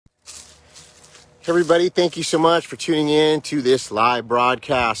Everybody, thank you so much for tuning in to this live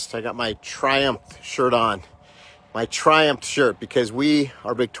broadcast. I got my Triumph shirt on, my Triumph shirt, because we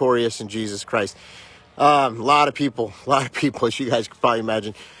are victorious in Jesus Christ. A lot of people, as you guys can probably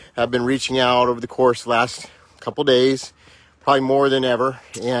imagine, have been reaching out over the course of the last couple days, probably more than ever,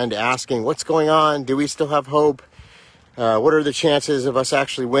 and asking what's going on. Do we still have hope? What are the chances of us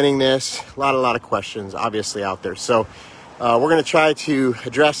actually winning this? A lot of questions obviously out there. So we're going to try to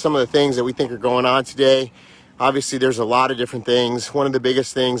address some of the things that we think are going on today. Obviously, there's a lot of different things. One of the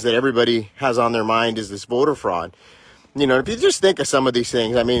biggest things that everybody has on their mind is this voter fraud. You know, if you just think of some of these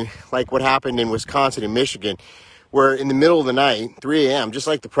things, I mean, like what happened in Wisconsin and Michigan, where in the middle of the night, 3 a.m., just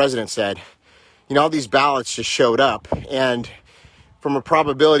like the president said, you know, all these ballots just showed up. And from a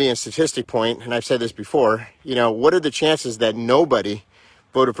probability and statistic point, and I've said this before, you know, what are the chances that nobody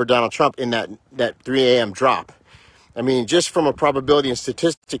voted for Donald Trump in that 3 a.m. drop? I mean, just from a probability and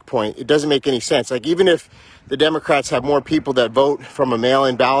statistic point, it doesn't make any sense. Like, even if the Democrats have more people that vote from a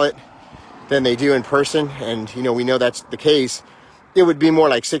mail-in ballot than they do in person, and, you know, we know that's the case, it would be more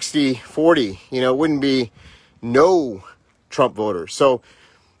like 60-40. You know, it wouldn't be no Trump voters. So,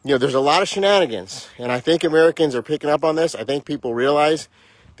 you know, there's a lot of shenanigans, and I think Americans are picking up on this. I think people realize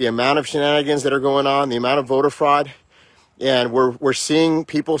the amount of shenanigans that are going on, the amount of voter fraud. And we're seeing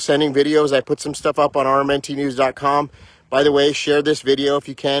people sending videos. I put some stuff up on rmntnews.com. By the way, share this video if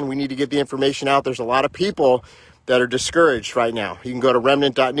you can. We need to get the information out. There's a lot of people that are discouraged right now. You can go to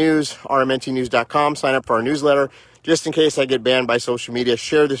remnant.news, rmntnews.com, sign up for our newsletter. Just in case I get banned by social media,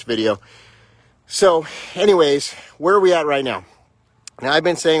 share this video. So anyways, where are we at right now? Now, I've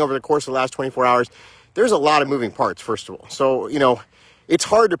been saying over the course of the last 24 hours, there's a lot of moving parts, first of all. So, you know, it's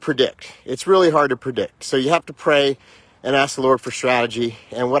hard to predict. It's really hard to predict. So you have to pray and ask the Lord for strategy.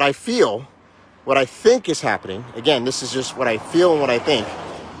 And what I think is happening, again, this is just what I feel and what I think,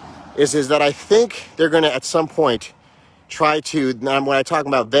 is that I think they're going to, at some point, try to, now when I talk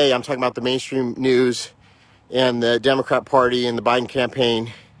about they, I'm talking about the mainstream news and the Democrat Party and the Biden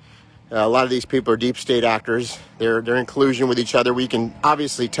campaign. A lot of these people are deep state actors. They're in collusion with each other. We can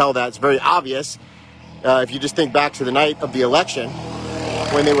obviously tell that. It's very obvious. If you just think back to the night of the election,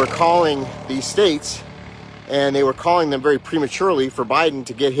 when they were calling these states, and they were calling them very prematurely for Biden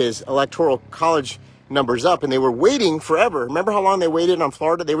to get his electoral college numbers up. And they were waiting forever. Remember how long they waited on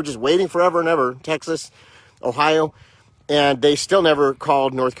Florida? They were just waiting forever and ever. Texas, Ohio. And they still never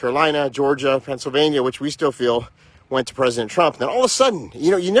called North Carolina, Georgia, Pennsylvania, which we still feel went to President Trump. Then all of a sudden, you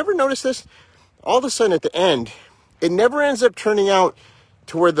know, you never notice this? All of a sudden at the end, it never ends up turning out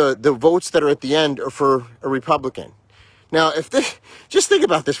to where the votes that are at the end are for a Republican. Now, just think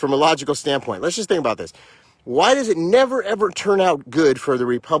about this from a logical standpoint. Let's just think about this. Why does it never, ever turn out good for the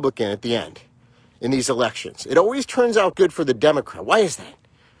Republican at the end in these elections? It always turns out good for the Democrat. Why is that?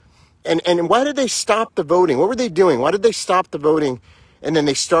 And why did they stop the voting? What were they doing? Why did they stop the voting and then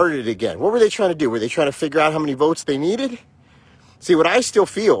they started it again? What were they trying to do? Were they trying to figure out how many votes they needed? See, what I still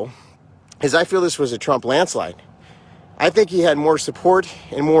feel is I feel this was a Trump landslide. I think he had more support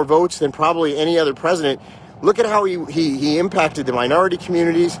and more votes than probably any other president. Look at how he impacted the minority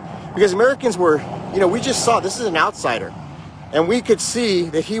communities, because Americans were, you know, we just saw, this is an outsider, and we could see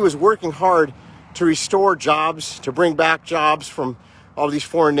that he was working hard to restore jobs, to bring back jobs from all these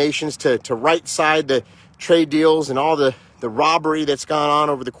foreign nations, to right side the trade deals and all the robbery that's gone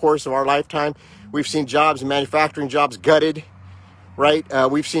on over the course of our lifetime. We've seen jobs, manufacturing jobs gutted, right?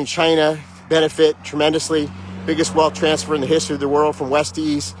 We've seen China benefit tremendously, biggest wealth transfer in the history of the world from west to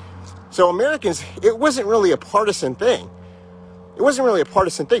east. So Americans, it wasn't really a partisan thing. It wasn't really a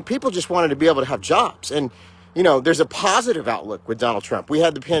partisan thing. People just wanted to be able to have jobs. And, you know, there's a positive outlook with Donald Trump. We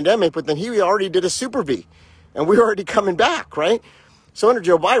had the pandemic, but then he already did a super V. And we're already coming back, right? So under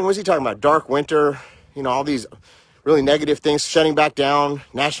Joe Biden, what was he talking about? Dark winter, you know, all these really negative things, shutting back down,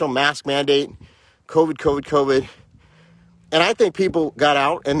 national mask mandate, COVID. And I think people got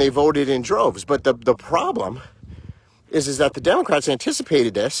out and they voted in droves. But the problem is that the Democrats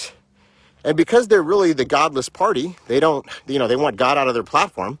anticipated this. And because they're really the godless party, they don't, you know, they want God out of their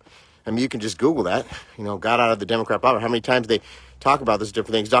platform. I mean, you can just Google that, you know, God out of the Democrat platform. How many times they talk about those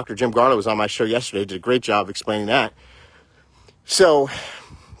different things. Dr. Jim Garlow was on my show yesterday, did a great job explaining that. So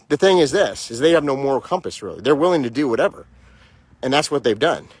the thing is this, is they have no moral compass, really. They're willing to do whatever. And that's what they've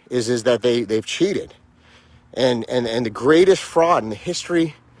done, is that they've cheated. And the greatest fraud in the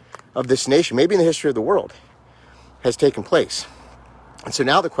history of this nation, maybe in the history of the world, has taken place. And so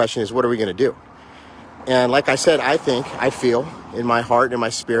now the question is, what are we going to do? And like I said, I feel in my heart, in my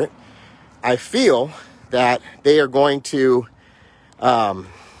spirit, I feel that they are going to,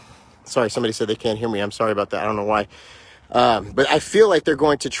 sorry, somebody said they can't hear me. I'm sorry about that. I don't know why. But I feel like they're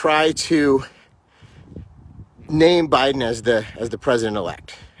going to try to name Biden as the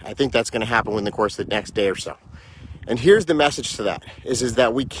president-elect. I think that's going to happen within the course of the next day or so. And here's the message to that, is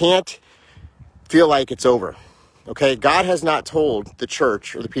that we can't feel like it's over. Okay, God has not told the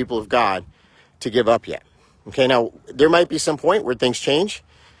church or the people of God to give up yet. Okay, now there might be some point where things change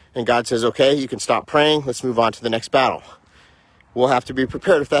and God says, okay, you can stop praying, let's move on to the next battle. We'll have to be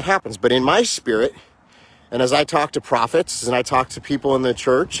prepared if that happens. But in my spirit, and as I talk to prophets and I talk to people in the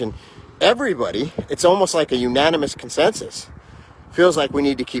church and everybody, it's almost like a unanimous consensus. Feels like we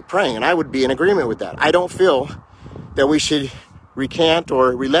need to keep praying, and I would be in agreement with that. I don't feel that we should recant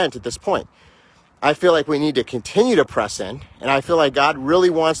or relent at this point. I feel like we need to continue to press in, and I feel like God really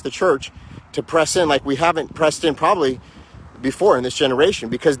wants the church to press in like we haven't pressed in probably before in this generation,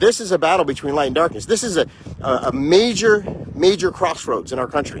 because this is a battle between light and darkness. This is a major crossroads in our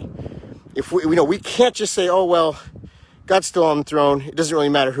country. If we can't just say, oh, well, God's still on the throne, it doesn't really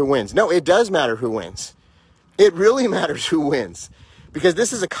matter who wins. No, it does matter who wins. It really matters who wins, because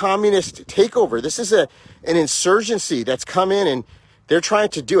this is a communist takeover. This is an insurgency that's come in, and they're trying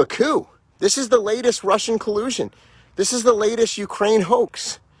to do a coup. This is the latest Russian collusion. This is the latest Ukraine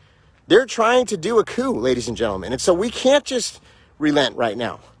hoax. They're trying to do a coup, ladies and gentlemen. And so we can't just relent right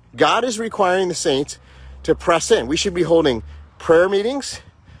now. God is requiring the saints to press in. We should be holding prayer meetings.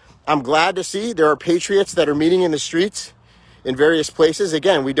 I'm glad to see there are patriots that are meeting in the streets in various places.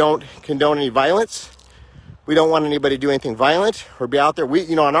 Again, we don't condone any violence. We don't want anybody to do anything violent or be out there.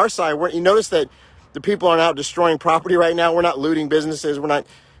 On our side, you notice that the people aren't out destroying property right now. We're not looting businesses. We're not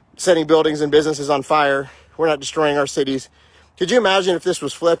setting buildings and businesses on fire. We're not destroying our cities. Could you imagine if this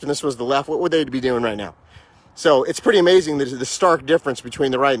was flipped and this was the left? What would they be doing right now? So it's pretty amazing the stark difference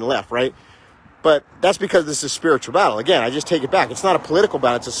between the right and the left, right? But that's because this is a spiritual battle. Again, I just take it back. It's not a political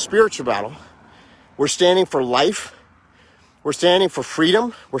battle. It's a spiritual battle. We're standing for life. We're standing for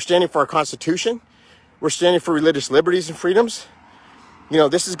freedom. We're standing for our Constitution. We're standing for religious liberties and freedoms.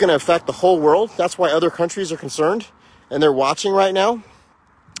 This is going to affect the whole world. That's why other countries are concerned, and they're watching right now.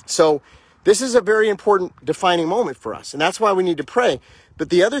 So this is a very important defining moment for us, and that's why we need to pray.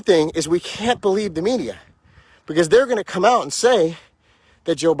 But the other thing is we can't believe the media, because they're going to come out and say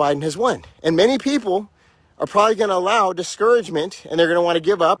that Joe Biden has won. And many people are probably going to allow discouragement, and they're going to want to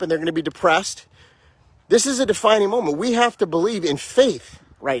give up, and they're going to be depressed. This is a defining moment. We have to believe in faith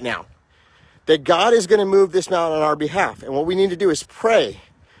right now that God is going to move this mountain on our behalf. And what we need to do is pray,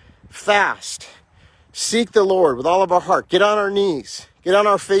 fast, seek the Lord with all of our heart, get on our knees, get on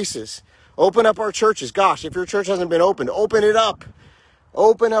our faces, open up our churches. Gosh, if your church hasn't been opened, open it up.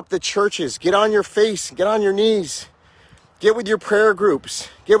 Open up the churches. Get on your face, get on your knees. Get with your prayer groups.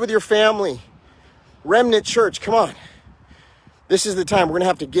 Get with your family. Remnant church, come on. This is the time we're going to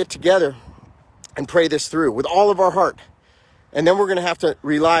have to get together and pray this through with all of our heart. And then we're going to have to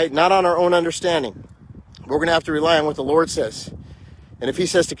rely not on our own understanding. We're going to have to rely on what the Lord says. And if he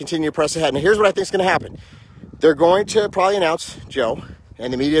says to continue to press ahead. Now here's what I think is going to happen. They're going to probably announce Joe,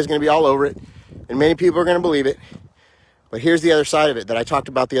 and the media is going to be all over it, and many people are going to believe it. But here's the other side of it that I talked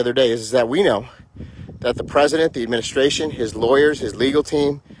about the other day, is that we know that the president, the administration, his lawyers, his legal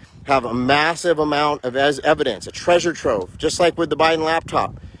team have a massive amount of evidence, a treasure trove, just like with the Biden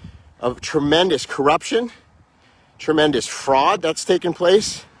laptop, of tremendous corruption, tremendous fraud that's taken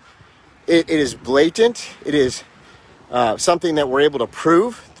place. It is blatant. It is something that we're able to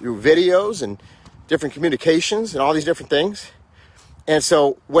prove through videos and different communications and all these different things. And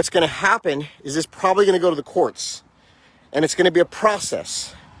so what's going to happen is this probably going to go to the courts, and it's going to be a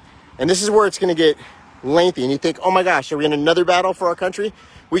process. And this is where it's going to get lengthy. And you think, oh my gosh, are we in another battle for our country?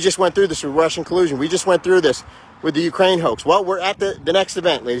 We just went through this with Russian collusion. We just went through this with the Ukraine hoax. Well, we're at the next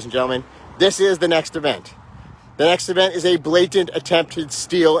event, ladies and gentlemen. This is the next event. The next event is a blatant attempted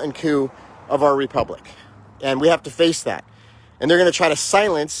steal and coup of our republic. And we have to face that. And they're going to try to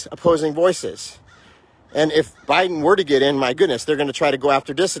silence opposing voices. And if Biden were to get in, my goodness, they're going to try to go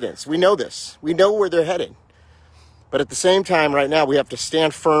after dissidents. We know this. We know where they're headed. But at the same time, right now, we have to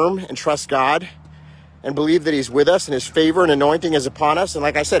stand firm and trust God and believe that he's with us and his favor and anointing is upon us. And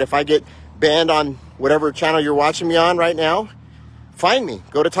like I said, if I get banned on whatever channel you're watching me on right now, find me.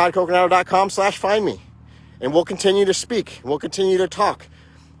 Go to toddcoconato.com/find me. And we'll continue to speak. We'll continue to talk.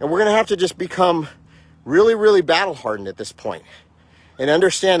 And we're going to have to just become really, really battle hardened at this point. And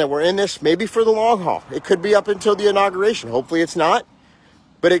understand that we're in this maybe for the long haul. It could be up until the inauguration. Hopefully it's not.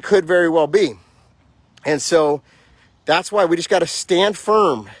 But it could very well be. And so that's why we just got to stand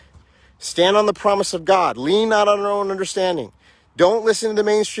firm. Stand on the promise of God. Lean not on our own understanding. Don't listen to the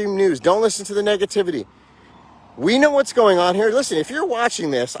mainstream news. Don't listen to the negativity. We know what's going on here. Listen, if you're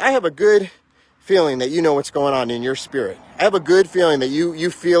watching this, I have a good feeling that you know what's going on in your spirit. I have a good feeling that you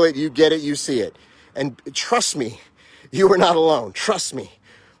feel it, you get it, you see it. And trust me, you are not alone. Trust me.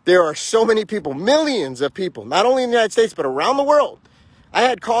 There are so many people, millions of people, not only in the United States, but around the world. I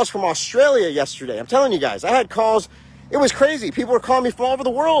had calls from Australia yesterday. I'm telling you guys, I had calls. It was crazy. People were calling me from all over the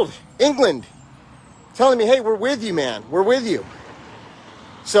world. England, telling me, hey, we're with you, man. We're with you.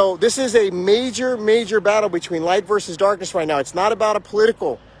 So this is a major, major battle between light versus darkness right now. It's not about a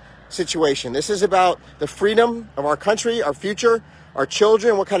political situation. This is about the freedom of our country, our future, our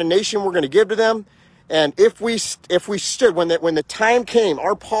children, what kind of nation we're going to give to them. And if we stood, when the time came,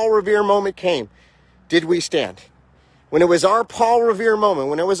 our Paul Revere moment came, did we stand? When it was our Paul Revere moment,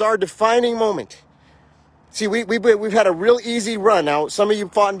 when it was our defining moment. See, we've had a real easy run. Now, some of you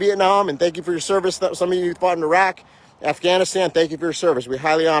fought in Vietnam, and thank you for your service. Some of you fought in Iraq, Afghanistan, thank you for your service. We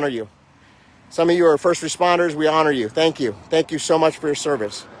highly honor you. Some of you are first responders, we honor you. Thank you. Thank you so much for your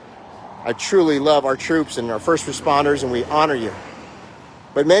service. I truly love our troops and our first responders, and we honor you.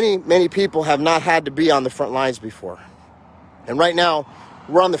 But many, many people have not had to be on the front lines before. And right now,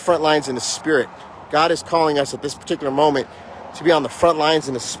 we're on the front lines in the spirit. God is calling us at this particular moment to be on the front lines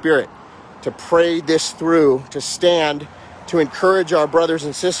in the spirit, to pray this through, to stand, to encourage our brothers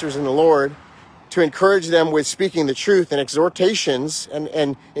and sisters in the Lord, to encourage them with speaking the truth and exhortations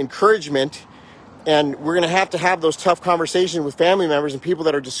and encouragement. And we're going to have those tough conversations with family members and people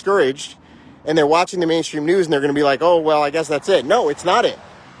that are discouraged, and they're watching the mainstream news and they're going to be like, oh, well, I guess that's it. No, it's not it.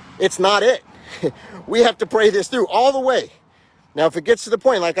 It's not it. We have to pray this through all the way. Now, if it gets to the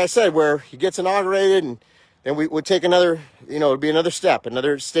point, like I said, where he gets inaugurated, and then we would take another, it'll be another step,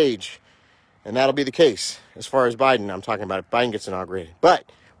 another stage. And that'll be the case as far as Biden. I'm talking about if Biden gets inaugurated. But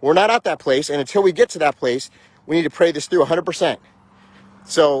we're not at that place. And until we get to that place, we need to pray this through 100%.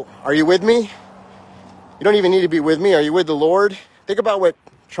 So are you with me? You don't even need to be with me. Are you with the Lord? Think about what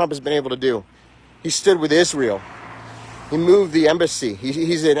Trump has been able to do. He stood with Israel. He moved the embassy.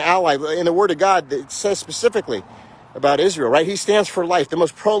 He's an ally. In the Word of God, it says specifically about Israel, right? He stands for life, the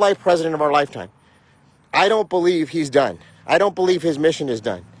most pro-life president of our lifetime. I don't believe he's done. I don't believe his mission is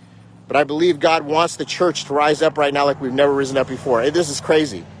done. But I believe God wants the church to rise up right now like we've never risen up before. This is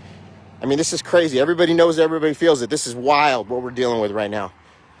crazy. I mean, this is crazy. Everybody knows it. Everybody feels it. This is wild what we're dealing with right now.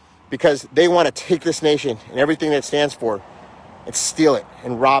 Because they want to take this nation and everything that it stands for and steal it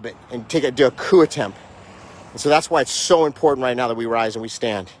and rob it and do a coup attempt. And so that's why it's so important right now that we rise and we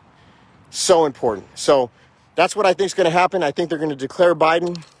stand. So important. So that's what I think is going to happen. I think they're going to declare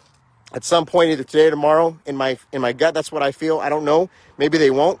Biden at some point, either today or tomorrow. In my gut, that's what I feel. I don't know. Maybe they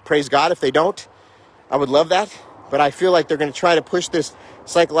won't. Praise God if they don't. I would love that. But I feel like they're going to try to push this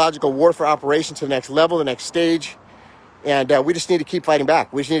psychological warfare operation to the next level, the next stage. And we just need to keep fighting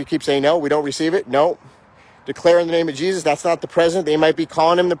back. We just need to keep saying, no, we don't receive it. No. Declare in the name of Jesus. That's not the president. They might be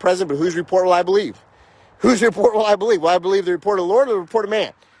calling him the president, but whose report will I believe? Whose report will I believe? Will I believe the report of the Lord or the report of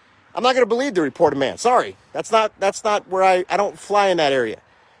man? I'm not going to believe the report of man. Sorry. That's not where I don't fly in that area.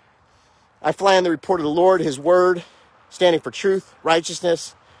 I fly in the report of the Lord, his word, standing for truth,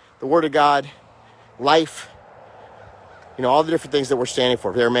 righteousness, the word of God, life, all the different things that we're standing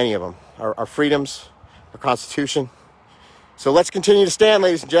for. There are many of them. Our freedoms, our Constitution. So let's continue to stand,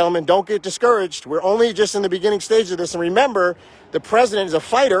 ladies and gentlemen. Don't get discouraged. We're only just in the beginning stage of this. And remember, the president is a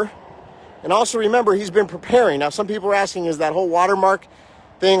fighter. And also remember, he's been preparing. Now, some people are asking, is that whole watermark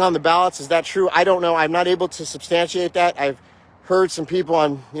thing on the ballots, is that true? I don't know. I'm not able to substantiate that. I've heard some people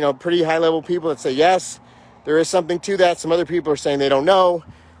on, pretty high-level people that say, yes, there is something to that. Some other people are saying they don't know.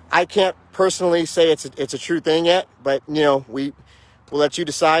 I can't personally say it's a true thing yet, but, we'll let you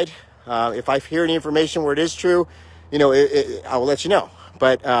decide. If I hear any information where it is true, I will let you know.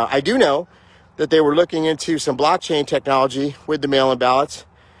 But I do know that they were looking into some blockchain technology with the mail-in ballots,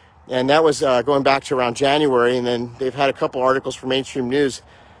 and that was going back to around January, and then they've had a couple articles from mainstream news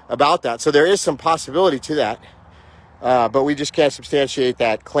about that. So there is some possibility to that. But we just can't substantiate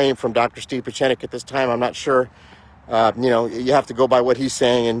that claim from Dr. Steve Pieczenik at this time. I'm not sure. You have to go by what he's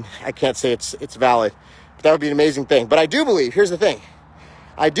saying, and I can't say it's valid. But that would be an amazing thing. But I do believe, here's the thing.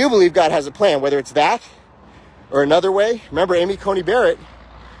 I do believe God has a plan, whether it's that or another way. Remember Amy Coney Barrett?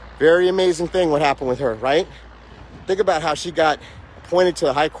 Very amazing thing what happened with her, right? Think about how she got appointed to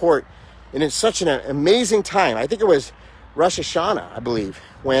the high court, and in such an amazing time. I think it was Rosh Hashanah, I believe,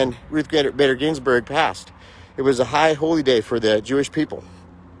 when Ruth Bader Ginsburg passed. It was a high holy day for the Jewish people.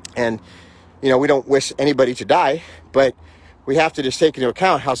 And, we don't wish anybody to die, but we have to just take into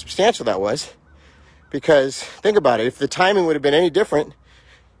account how substantial that was. Because think about it, if the timing would have been any different,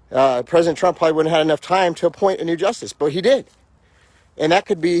 President Trump probably wouldn't have had enough time to appoint a new justice, but he did. And that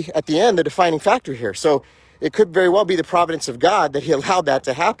could be, at the end, the defining factor here. So it could very well be the providence of God that he allowed that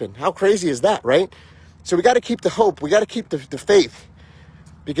to happen. How crazy is that, right? So we got to keep the hope. We got to keep the faith.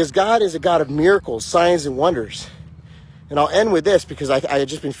 because God is a God of miracles, signs, and wonders. And I'll end with this because I had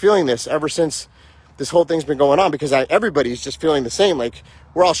just been feeling this ever since this whole thing's been going on, because everybody's just feeling the same. Like,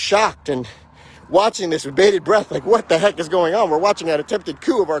 we're all shocked and watching this with bated breath. Like, what the heck is going on? We're watching an attempted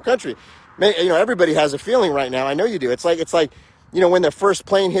coup of our country. Everybody has a feeling right now. I know you do. It's like, when the first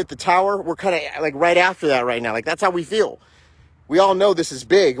plane hit the tower, we're kind of like right after that right now. Like, that's how we feel. We all know this is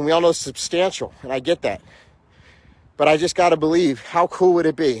big and we all know it's substantial. And I get that. But I just got to believe, how cool would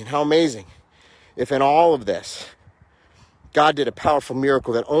it be and how amazing if in all of this, God did a powerful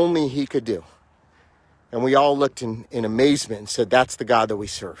miracle that only he could do. And we all looked in amazement and said, that's the God that we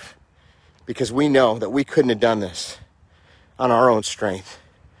serve. Because we know that we couldn't have done this on our own strength.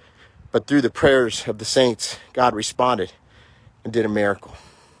 But through the prayers of the saints, God responded and did a miracle.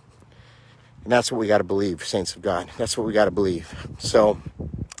 And that's what we got to believe, saints of God. That's what we got to believe. So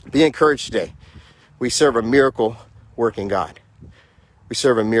be encouraged today. We serve a miracle working God. We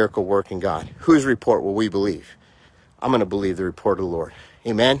serve a miracle working God. Whose report will we believe? I'm going to believe the report of the Lord.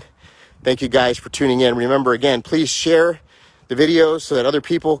 Amen. Thank you guys for tuning in. Remember, again, please share the videos so that other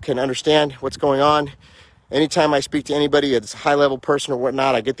people can understand what's going on. Anytime I speak to anybody, it's a high-level person or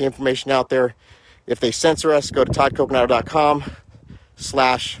whatnot, I get the information out there. If they censor us, go to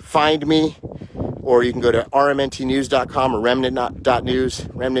toddcoconato.com/find me, or you can go to rmntnews.com or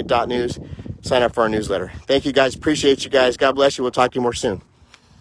remnant.news, sign up for our newsletter. Thank you guys. Appreciate you guys. God bless you. We'll talk to you more soon.